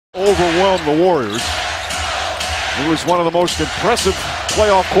Overwhelmed the Warriors. It was one of the most impressive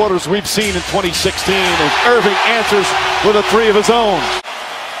playoff quarters we've seen in 2016 as Irving answers with a three of his own.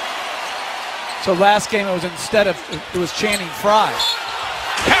 So last game it was Channing Frye.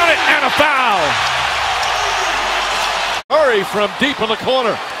 Count it, and a foul! Curry from deep in the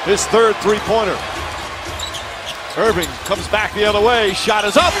corner, his third three-pointer. Irving comes back the other way, shot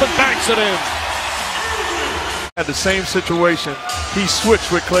is up and banks it in. Had the same situation. He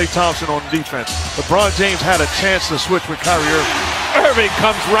switched with Klay Thompson on defense. LeBron James had a chance to switch with Kyrie Irving. Irving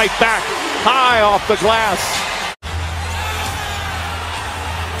comes right back, high off the glass.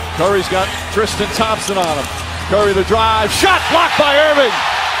 Curry's got Tristan Thompson on him. Curry the drive, shot blocked by Irving.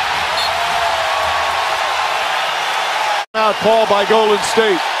 Out call by Golden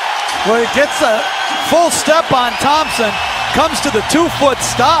State. Well, he gets a full step on Thompson, comes to the 2-foot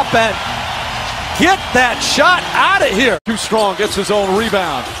stop and get that shot out of here. Too strong, gets his own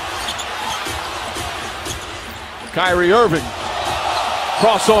rebound. Kyrie Irving,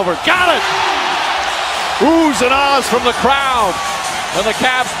 crossover, got it! Oohs and ahs from the crowd. And the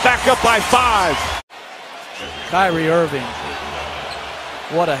Cavs back up by 5. Kyrie Irving,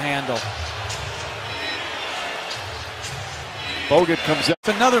 what a handle. Bogut comes in.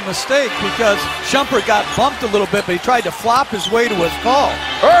 Another mistake because Shumpert got bumped a little bit, but he tried to flop his way to his call.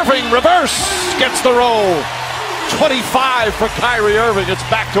 Irving reverse, gets the roll. 25 for Kyrie Irving, it's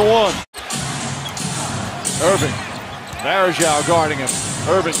back to 1. Irving, Varejao guarding him.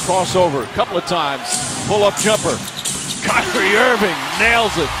 Irving crossover a couple of times, pull-up jumper. Kyrie Irving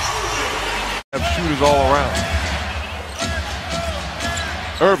nails it. Have shooters all around.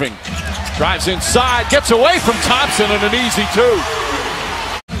 Irving drives inside, gets away from Thompson, and an easy 2.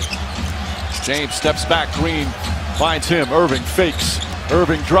 James steps back, Green finds him, Irving fakes.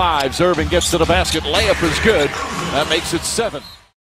 Irving drives, Irving gets to the basket, layup is good. That makes it 7.